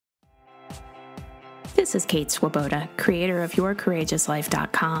This is Kate Swoboda, creator of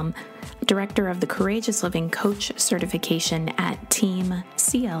YourCourageousLife.com, director of the Courageous Living Coach certification at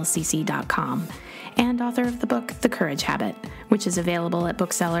TeamCLCC.com, and author of the book, The Courage Habit, which is available at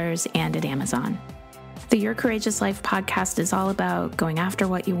booksellers and at Amazon. The Your Courageous Life podcast is all about going after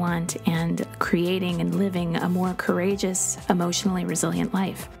what you want and creating and living a more courageous, emotionally resilient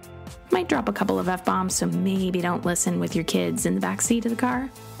life. Might drop a couple of F-bombs, so maybe don't listen with your kids in the backseat of the car.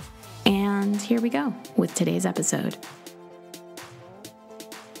 And here we go with today's episode.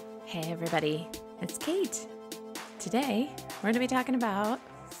 Hey everybody, it's Kate. Today, we're going to be talking about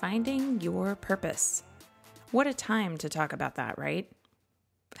finding your purpose. What a time to talk about that, right?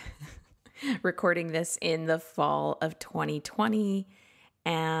 Recording this in the fall of 2020,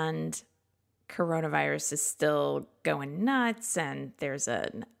 and coronavirus is still going nuts, and there's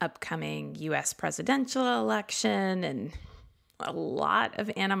an upcoming U.S. presidential election, and a lot of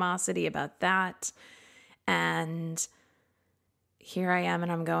animosity about that. And here I am,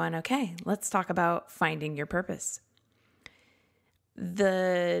 and I'm going, okay, let's talk about finding your purpose.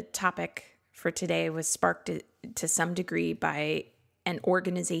 The topic for today was sparked to some degree by an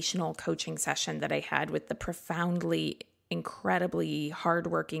organizational coaching session that I had with the profoundly, incredibly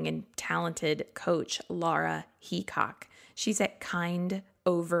hardworking and talented coach, Laura Heacock. She's at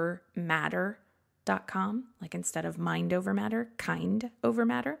kindovermatter.com, like instead of mind over matter, kind over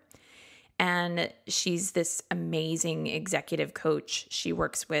matter. And she's this amazing executive coach. She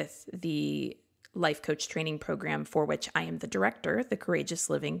works with the life coach training program for which I am the director, the Courageous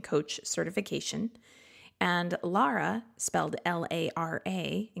Living Coach certification. And Lara, spelled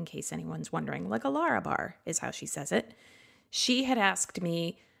L-A-R-A, in case anyone's wondering, like a Lara bar is how she says it. She had asked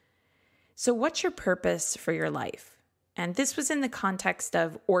me, so what's your purpose for your life? And this was in the context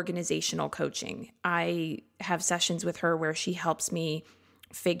of organizational coaching. I have sessions with her where she helps me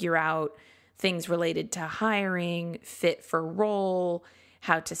figure out things related to hiring, fit for role,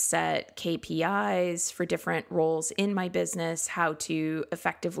 how to set KPIs for different roles in my business, how to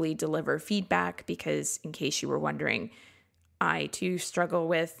effectively deliver feedback, because in case you were wondering, I too struggle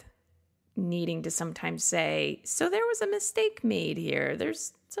with needing to sometimes say, so there was a mistake made here.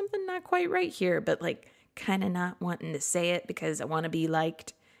 There's something not quite right here, but like kind of not wanting to say it because I want to be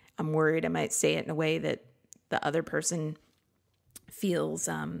liked. I'm worried I might say it in a way that the other person feels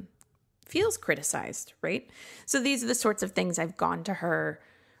criticized, right? So these are the sorts of things I've gone to her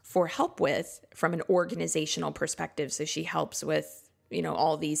for help with from an organizational perspective. So she helps with,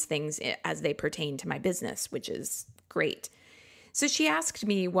 all these things as they pertain to my business, which is great. So she asked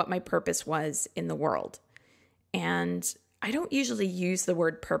me what my purpose was in the world. And I don't usually use the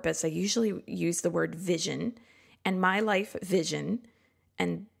word purpose. I usually use the word vision. And my life vision,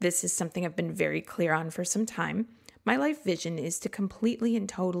 and this is something I've been very clear on for some time, my life vision is to completely and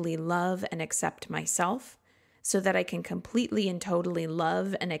totally love and accept myself so that I can completely and totally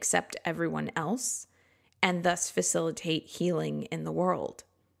love and accept everyone else and thus facilitate healing in the world.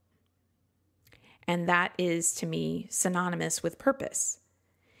 And that is, to me, synonymous with purpose.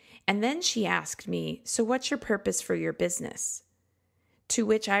 And then she asked me, so what's your purpose for your business? To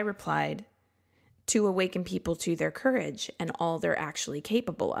which I replied, to awaken people to their courage and all they're actually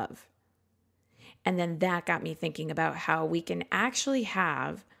capable of. And then that got me thinking about how we can actually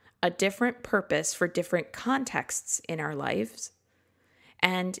have a different purpose for different contexts in our lives,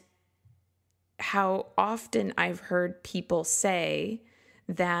 and how often I've heard people say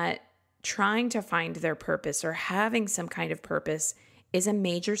that trying to find their purpose or having some kind of purpose is a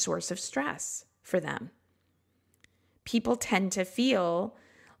major source of stress for them. People tend to feel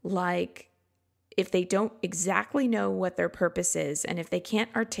like if they don't exactly know what their purpose is, and if they can't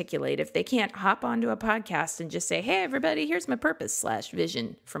articulate, if they can't hop onto a podcast and just say, hey, everybody, here's my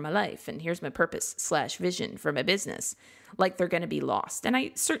purpose/vision for my life, and here's my purpose/vision for my business, like they're going to be lost. And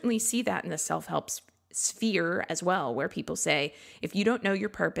I certainly see that in the self-help sphere as well, where people say, if you don't know your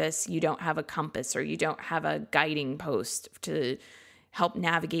purpose, you don't have a compass, or you don't have a guiding post to help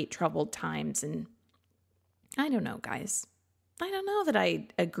navigate troubled times. And I don't know, guys. I don't know that I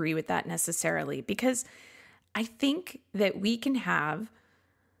agree with that necessarily, because I think that we can have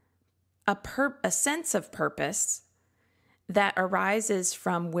a sense of purpose that arises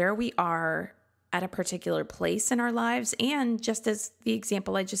from where we are at a particular place in our lives. And just as the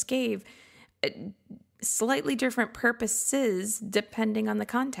example I just gave, slightly different purposes depending on the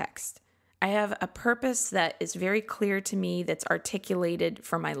context. I have a purpose that is very clear to me, that's articulated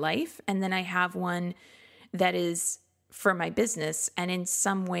for my life. And then I have one that is for my business. And in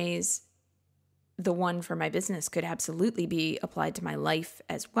some ways, the one for my business could absolutely be applied to my life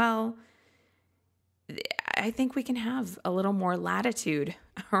as well. I think we can have a little more latitude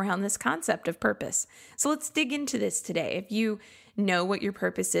around this concept of purpose. So let's dig into this today. If you know what your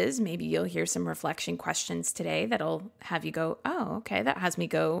purpose is, maybe you'll hear some reflection questions today that'll have you go, oh, okay, that has me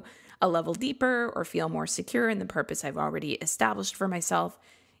go a level deeper or feel more secure in the purpose I've already established for myself.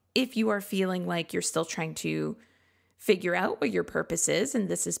 If you are feeling like you're still trying to figure out what your purpose is, and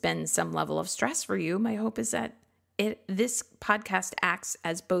this has been some level of stress for you, my hope is that this podcast acts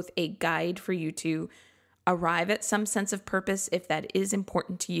as both a guide for you to arrive at some sense of purpose if that is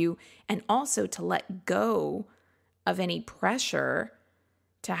important to you, and also to let go of any pressure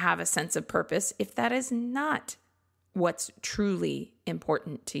to have a sense of purpose if that is not what's truly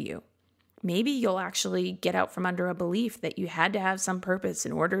important to you. Maybe you'll actually get out from under a belief that you had to have some purpose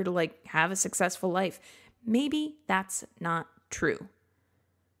in order to have a successful life. Maybe that's not true.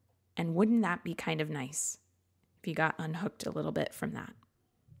 And wouldn't that be kind of nice if you got unhooked a little bit from that?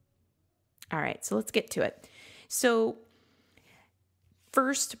 All right, so let's get to it. So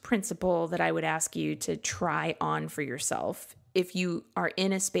first principle that I would ask you to try on for yourself, if you are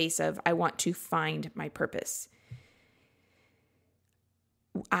in a space of, I want to find my purpose.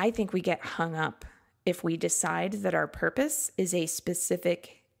 I think we get hung up if we decide that our purpose is a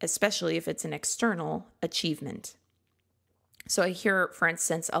specific, especially if it's an external achievement. So I hear, for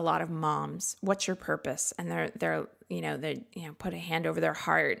instance, a lot of moms, what's your purpose? And they're put a hand over their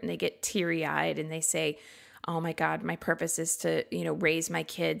heart and they get teary-eyed and they say, oh my God, my purpose is to, raise my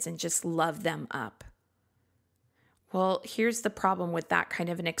kids and just love them up. Well, here's the problem with that kind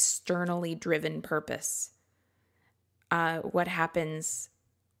of an externally driven purpose. What happens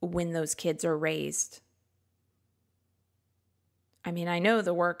when those kids are raised? I mean, I know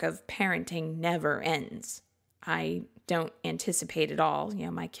the work of parenting never ends. I don't anticipate at all.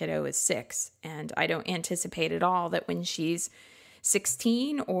 My kiddo is 6, and I don't anticipate at all that when she's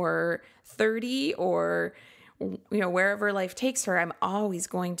 16 or 30 or, wherever life takes her, I'm always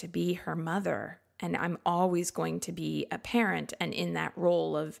going to be her mother, and I'm always going to be a parent and in that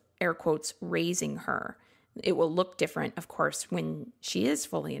role of, air quotes, raising her. It will look different, of course, when she is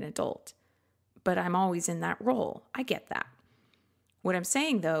fully an adult, but I'm always in that role. I get that. What I'm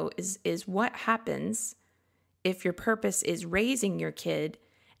saying, though, is what happens if your purpose is raising your kid,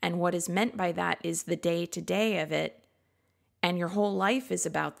 and what is meant by that is the day-to-day of it, and your whole life is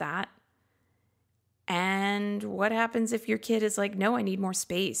about that. And what happens if your kid is like, no, I need more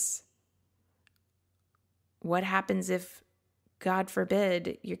space? What happens if, God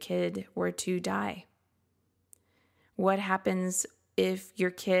forbid, your kid were to die? What happens if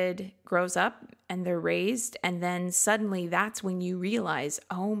your kid grows up and they're raised, and then suddenly that's when you realize,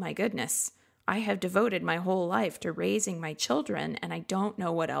 oh my goodness, I have devoted my whole life to raising my children, and I don't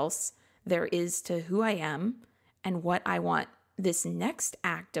know what else there is to who I am and what I want this next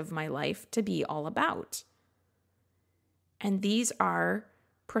act of my life to be all about. And these are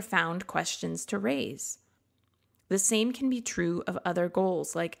profound questions to raise. The same can be true of other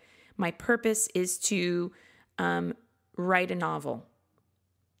goals, like my purpose is to write a novel.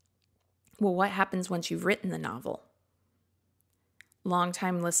 Well, what happens once you've written the novel?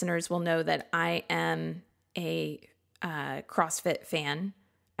 Longtime listeners will know that I am a CrossFit fan.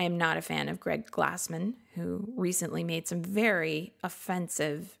 I am not a fan of Greg Glassman, who recently made some very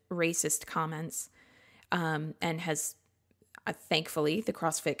offensive, racist comments, and has, thankfully, the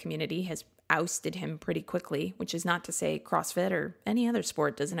CrossFit community has ousted him pretty quickly, which is not to say CrossFit or any other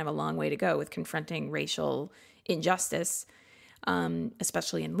sport doesn't have a long way to go with confronting racial injustice,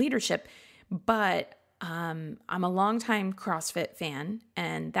 especially in leadership. But I'm a longtime CrossFit fan,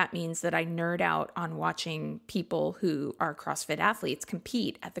 and that means that I nerd out on watching people who are CrossFit athletes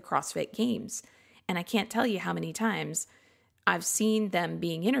compete at the CrossFit Games. And I can't tell you how many times I've seen them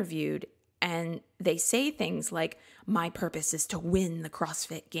being interviewed, and they say things like, my purpose is to win the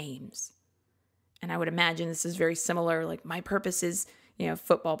CrossFit Games. And I would imagine this is very similar, like my purpose is,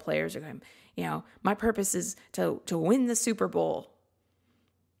 football players are going, my purpose is to win the Super Bowl.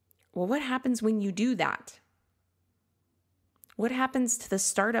 Well, what happens when you do that? What happens to the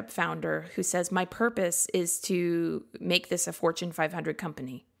startup founder who says, my purpose is to make this a Fortune 500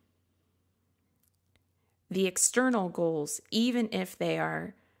 company? The external goals, even if they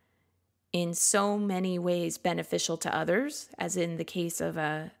are in so many ways beneficial to others, as in the case of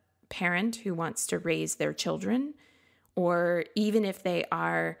a parent who wants to raise their children, or even if they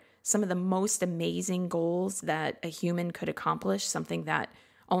are some of the most amazing goals that a human could accomplish, something that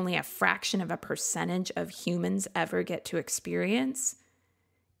only a fraction of a percentage of humans ever get to experience,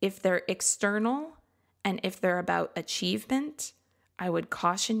 if they're external and if they're about achievement, I would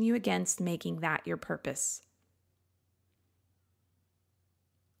caution you against making that your purpose.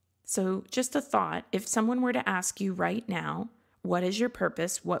 So just a thought, if someone were to ask you right now, what is your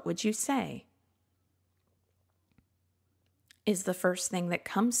purpose? What would you say? Is the first thing that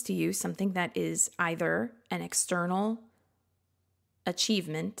comes to you something that is either an external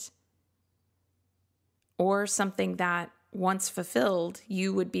achievement or something that once fulfilled,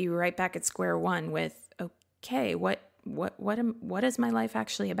 you would be right back at square one with, okay, what is my life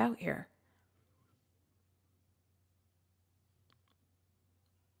actually about here?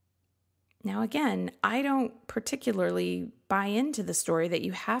 Now, again, I don't particularly buy into the story that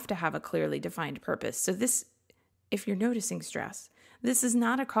you have to have a clearly defined purpose. So this, if you're noticing stress, this is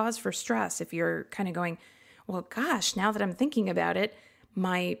not a cause for stress. If you're kind of going, well, gosh, now that I'm thinking about it,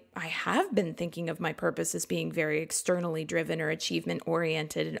 I have been thinking of my purpose as being very externally driven or achievement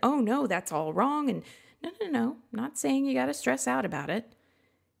oriented. And oh no, that's all wrong. And no, I'm not saying you got to stress out about it.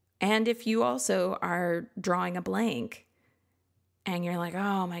 And if you also are drawing a blank and you're like,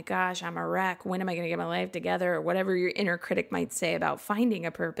 oh my gosh, I'm a wreck. When am I going to get my life together? Or whatever your inner critic might say about finding a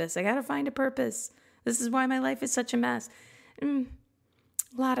purpose. I got to find a purpose. This is why my life is such a mess. A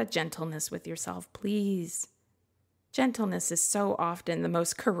lot of gentleness with yourself, please. Gentleness is so often the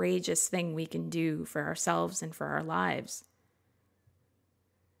most courageous thing we can do for ourselves and for our lives.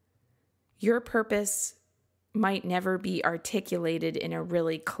 Your purpose might never be articulated in a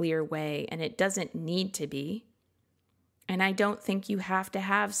really clear way, and it doesn't need to be. And I don't think you have to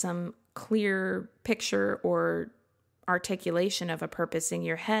have some clear picture or articulation of a purpose in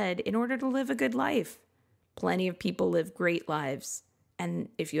your head in order to live a good life. Plenty of people live great lives. And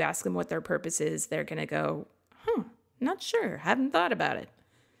if you ask them what their purpose is, they're going to go, not sure, haven't thought about it.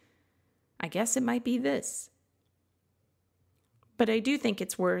 I guess it might be this. But I do think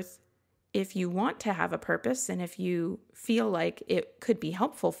it's worth, if you want to have a purpose and if you feel like it could be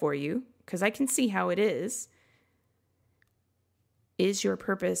helpful for you, because I can see how it is your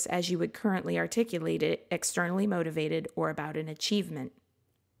purpose as you would currently articulate it externally motivated or about an achievement?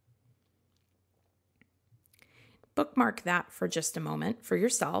 Bookmark that for just a moment for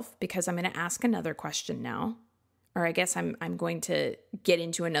yourself, because I'm going to ask another question now. Or I guess I'm going to get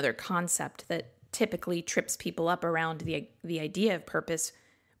into another concept that typically trips people up around the idea of purpose,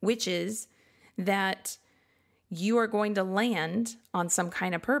 which is that you are going to land on some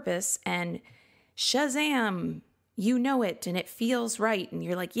kind of purpose and shazam, you know it and it feels right. And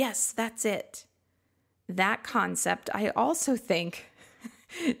you're like, yes, that's it. That concept, I also think,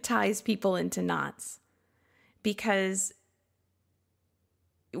 ties people into knots, because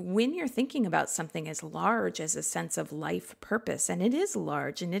when you're thinking about something as large as a sense of life purpose, and it is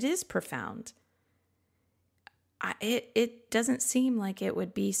large and it is profound, it doesn't seem like it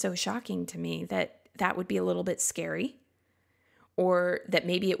would be so shocking to me that would be a little bit scary, or that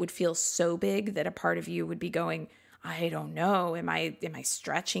maybe it would feel so big that a part of you would be going, I don't know, am I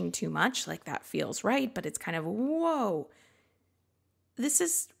stretching too much? Like that feels right, but it's kind of, whoa, this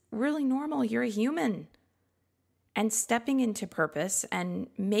is really normal. You're a human. And stepping into purpose and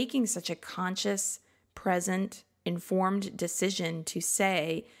making such a conscious, present, informed decision to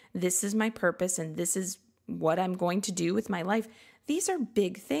say, this is my purpose and this is what I'm going to do with my life. These are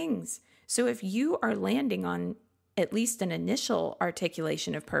big things. So if you are landing on at least an initial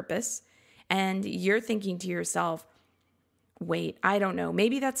articulation of purpose and you're thinking to yourself, wait, I don't know,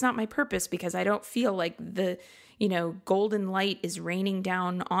 maybe that's not my purpose because I don't feel like the golden light is raining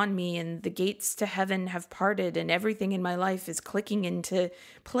down on me and the gates to heaven have parted and everything in my life is clicking into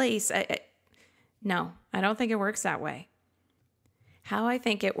place. No, I don't think it works that way. How I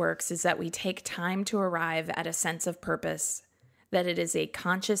think it works is that we take time to arrive at a sense of purpose, that it is a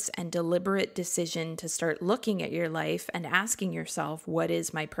conscious and deliberate decision to start looking at your life and asking yourself, what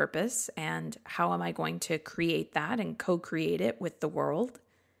is my purpose and how am I going to create that and co-create it with the world?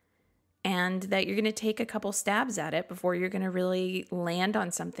 And that you're going to take a couple stabs at it before you're going to really land on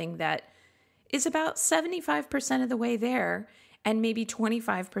something that is about 75% of the way there, and maybe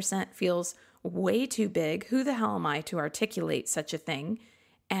 25% feels way too big. Who the hell am I to articulate such a thing?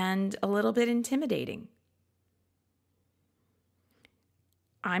 And a little bit intimidating.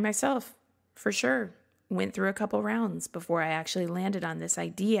 I myself, for sure, went through a couple rounds before I actually landed on this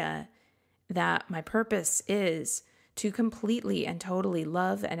idea that my purpose is to completely and totally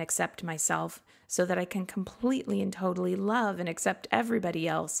love and accept myself so that I can completely and totally love and accept everybody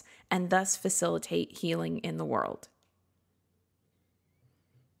else and thus facilitate healing in the world.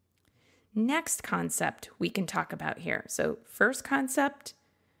 Next concept we can talk about here. So first concept,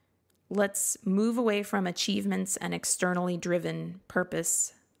 let's move away from achievements and externally driven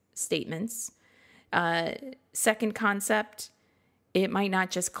purpose statements. Second concept, it might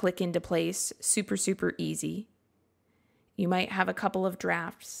not just click into place super, super easy. You might have a couple of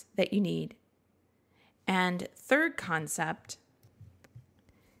drafts that you need. And third concept,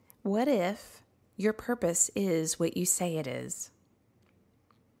 what if your purpose is what you say it is?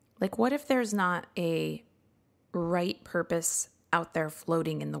 Like, what if there's not a right purpose out there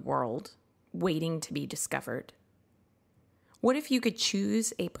floating in the world, waiting to be discovered? What if you could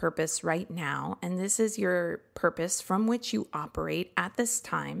choose a purpose right now, and this is your purpose from which you operate at this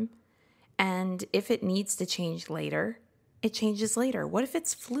time, and if it needs to change later, it changes later? What if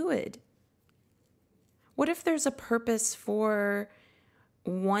it's fluid? What if there's a purpose for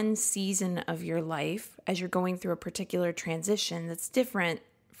one season of your life as you're going through a particular transition that's different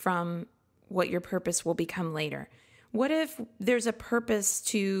from what your purpose will become later? What if there's a purpose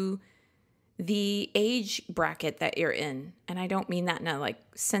to the age bracket that you're in? And I don't mean that in a like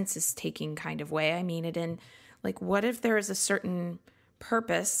census taking kind of way. I mean it in like, what if there is a certain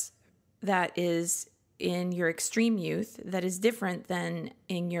purpose that is in your extreme youth that is different than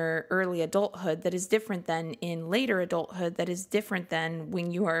in your early adulthood, that is different than in later adulthood, that is different than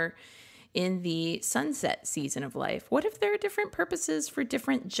when you are in the sunset season of life? What if there are different purposes for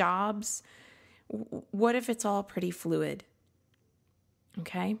different jobs? What if it's all pretty fluid?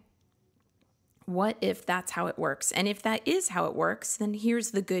 Okay. What if that's how it works? And if that is how it works, then here's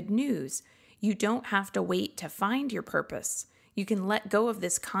the good news. You don't have to wait to find your purpose. You can let go of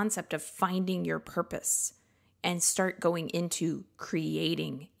this concept of finding your purpose and start going into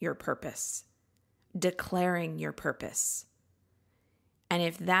creating your purpose, declaring your purpose. And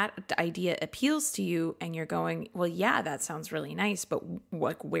if that idea appeals to you and you're going, well, yeah, that sounds really nice, but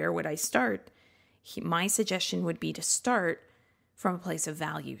where would I start? My suggestion would be to start from a place of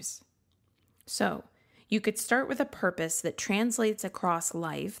values. So you could start with a purpose that translates across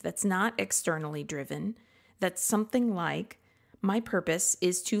life, that's not externally driven, that's something like, my purpose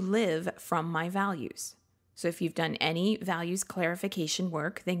is to live from my values. So if you've done any values clarification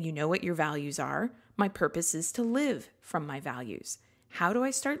work, then you know what your values are. My purpose is to live from my values. How do I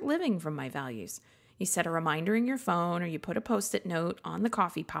start living from my values? You set a reminder in your phone or you put a Post-it note on the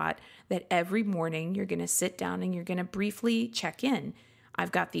coffee pot that every morning you're going to sit down and you're going to briefly check in.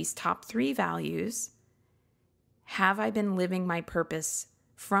 I've got these top 3 values. Have I been living my purpose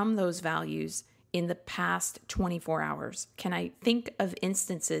from those values in the past 24 hours? Can I think of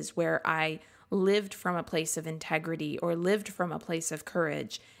instances where I lived from a place of integrity or lived from a place of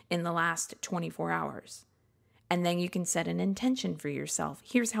courage in the last 24 hours? And then you can set an intention for yourself.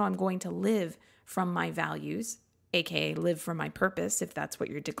 Here's how I'm going to live from my values, aka live from my purpose, if that's what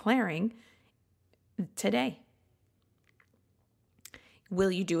you're declaring, today. Will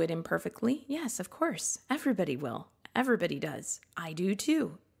you do it imperfectly? Yes, of course. Everybody will. Everybody does. I do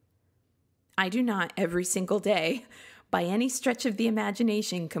too. I do not every single day, by any stretch of the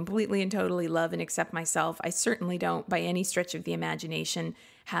imagination, completely and totally love and accept myself. I certainly don't, by any stretch of the imagination,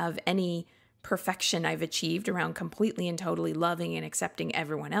 have any perfection I've achieved around completely and totally loving and accepting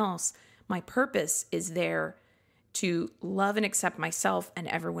everyone else. My purpose is there to love and accept myself and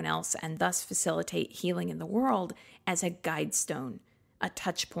everyone else, and thus facilitate healing in the world as a guide stone, a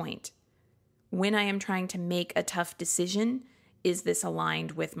touch point. When I am trying to make a tough decision, is this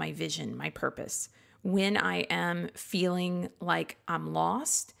aligned with my vision, my purpose? When I am feeling like I'm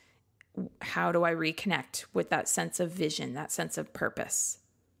lost, how do I reconnect with that sense of vision, that sense of purpose?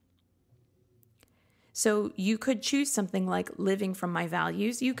 So you could choose something like living from my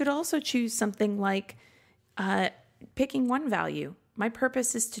values. You could also choose something like picking one value. My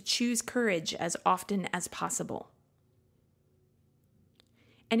purpose is to choose courage as often as possible.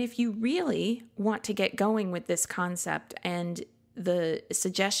 And if you really want to get going with this concept, and the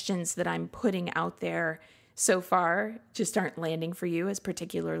suggestions that I'm putting out there so far just aren't landing for you as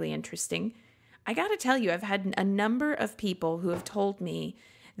particularly interesting, I got to tell you, I've had a number of people who have told me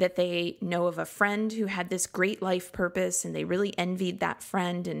that they know of a friend who had this great life purpose and they really envied that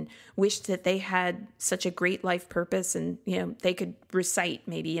friend and wished that they had such a great life purpose, and they could recite,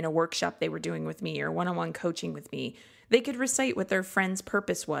 maybe in a workshop they were doing with me or one-on-one coaching with me, they could recite what their friend's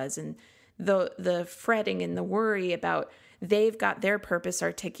purpose was, and the fretting and the worry about they've got their purpose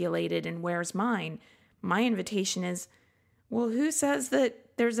articulated and where's mine. My invitation is, well, who says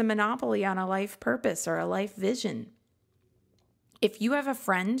that there's a monopoly on a life purpose or a life vision? If you have a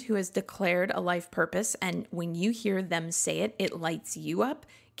friend who has declared a life purpose and when you hear them say it, it lights you up,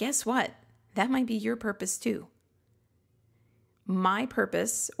 guess what? That might be your purpose too. My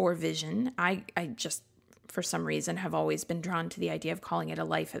purpose or vision, I just, for some reason, have always been drawn to the idea of calling it a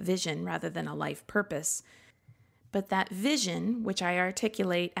life vision rather than a life purpose. But that vision, which I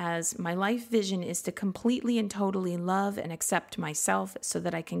articulate as my life vision, is to completely and totally love and accept myself so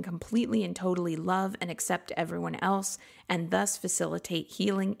that I can completely and totally love and accept everyone else and thus facilitate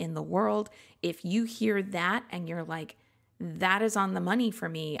healing in the world. If you hear that and you're like, that is on the money for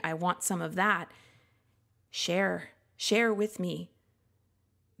me, I want some of that, share with me.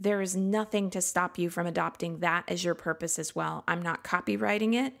 There is nothing to stop you from adopting that as your purpose as well. I'm not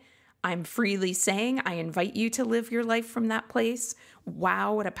copywriting it. I'm freely saying I invite you to live your life from that place.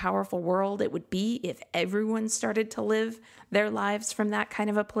 Wow, what a powerful world it would be if everyone started to live their lives from that kind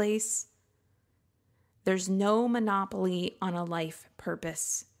of a place. There's no monopoly on a life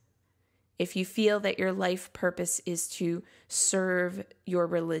purpose. If you feel that your life purpose is to serve your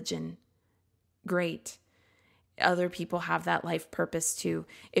religion, great. Other people have that life purpose too.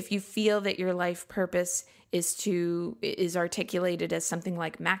 If you feel that your life purpose is articulated as something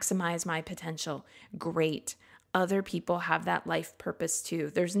like maximize my potential, great. Other people have that life purpose too.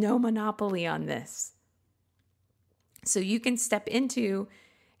 There's no monopoly on this. So you can step into,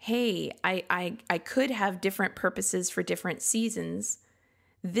 hey, I could have different purposes for different seasons.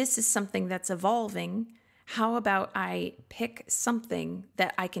 This is something that's evolving. How about I pick something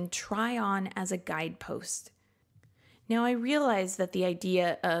that I can try on as a guidepost? Now, I realize that the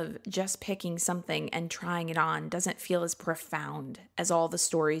idea of just picking something and trying it on doesn't feel as profound as all the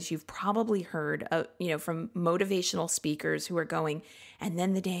stories you've probably heard of, from motivational speakers who are going, and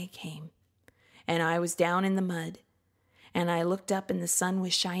then the day came, and I was down in the mud, and I looked up and the sun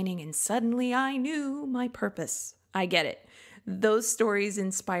was shining, and suddenly I knew my purpose. I get it. Those stories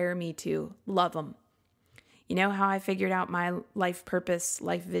inspire me too. Love them. You know how I figured out my life purpose,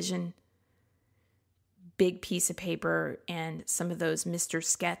 life vision? Big piece of paper and some of those Mr.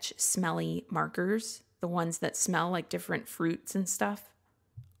 Sketch smelly markers, the ones that smell like different fruits and stuff,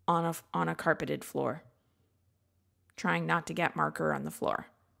 on a carpeted floor. Trying not to get marker on the floor.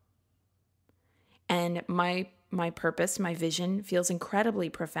 And my purpose, my vision feels incredibly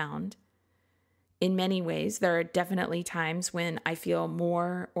profound. In many ways, there are definitely times when I feel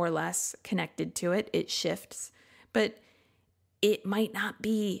more or less connected to it. It shifts, but it might not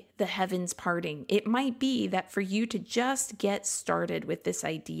be the heavens parting. It might be that for you to just get started with this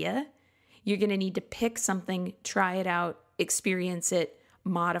idea, you're going to need to pick something, try it out, experience it,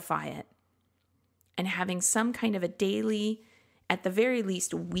 modify it. And having some kind of a daily, at the very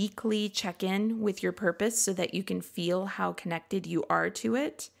least weekly check-in with your purpose so that you can feel how connected you are to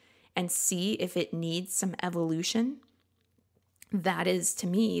it and see if it needs some evolution. That is, to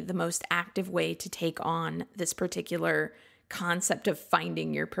me, the most active way to take on this particular concept of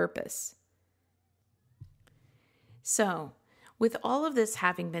finding your purpose. So, with all of this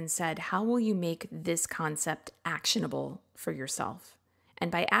having been said, how will you make this concept actionable for yourself?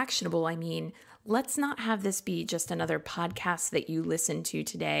 And by actionable, I mean, let's not have this be just another podcast that you listen to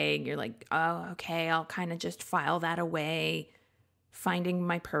today and you're like, oh, okay, I'll kind of just file that away. Finding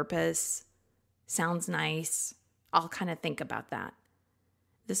my purpose sounds nice. I'll kind of think about that.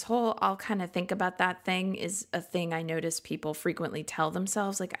 This whole I'll kind of think about that thing is a thing I notice people frequently tell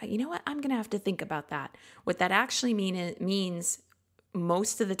themselves, like, you know what, I'm going to have to think about that. What that actually means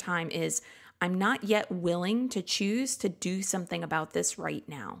most of the time is I'm not yet willing to choose to do something about this right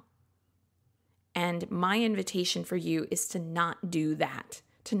now. And my invitation for you is to not do that,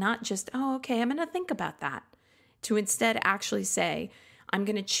 to not just, oh, okay, I'm going to think about that, to instead actually say, I'm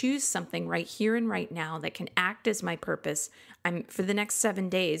going to choose something right here and right now that can act as my purpose. I'm, for the next 7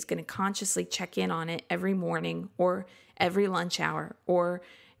 days, going to consciously check in on it every morning or every lunch hour or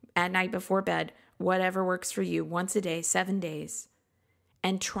at night before bed, whatever works for you, once a day, 7 days,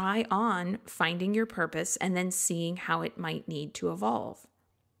 and try on finding your purpose and then seeing how it might need to evolve.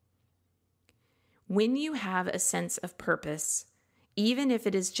 When you have a sense of purpose, even if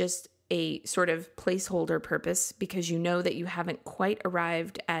it is just a sort of placeholder purpose because you know that you haven't quite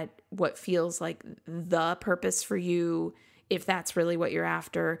arrived at what feels like the purpose for you, if that's really what you're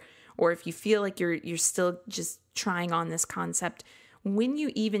after, or if you feel like you're still just trying on this concept, when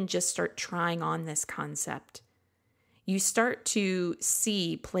you even just start trying on this concept, you start to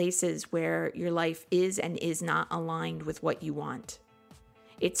see places where your life is and is not aligned with what you want.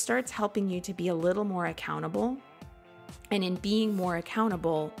 It starts helping you to be a little more accountable, and in being more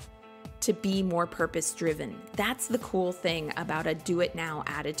accountable, to be more purpose-driven. That's the cool thing about a do-it-now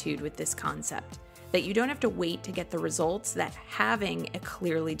attitude with this concept, that you don't have to wait to get the results that having a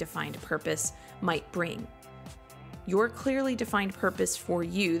clearly defined purpose might bring. Your clearly defined purpose for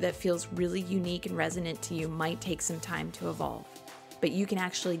you that feels really unique and resonant to you might take some time to evolve, but you can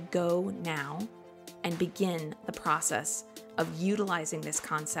actually go now and begin the process of utilizing this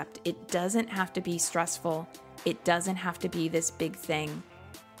concept. It doesn't have to be stressful. It doesn't have to be this big thing.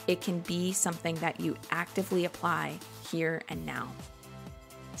 It can be something that you actively apply here and now.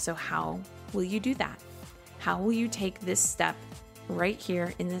 So how will you do that? How will you take this step right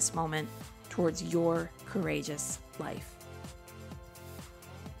here in this moment towards your courageous life?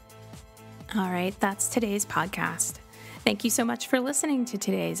 All right, that's today's podcast. Thank you so much for listening to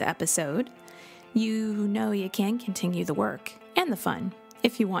today's episode. You know you can continue the work and the fun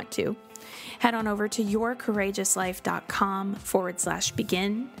if you want to. Head on over to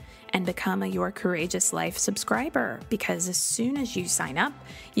yourcourageouslife.com/begin and become a Your Courageous Life subscriber, because as soon as you sign up,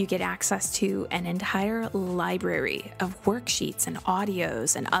 you get access to an entire library of worksheets and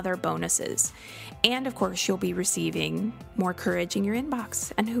audios and other bonuses. And of course, you'll be receiving more courage in your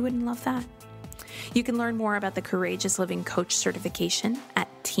inbox. And who wouldn't love that? You can learn more about the Courageous Living Coach certification at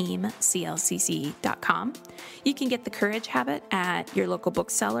teamclcc.com. You can get the Courage Habit at your local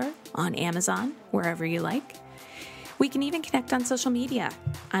bookseller, on Amazon, wherever you like. We can even connect on social media.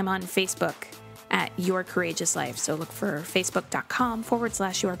 I'm on Facebook at Your Courageous Life. So look for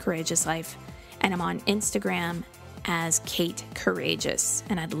facebook.com/Your Courageous Life. And I'm on Instagram as Kate Courageous.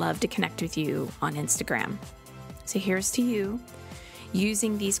 And I'd love to connect with you on Instagram. So here's to you,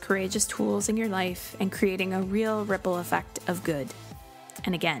 using these courageous tools in your life and creating a real ripple effect of good.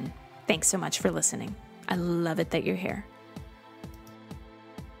 And again, thanks so much for listening. I love it that you're here.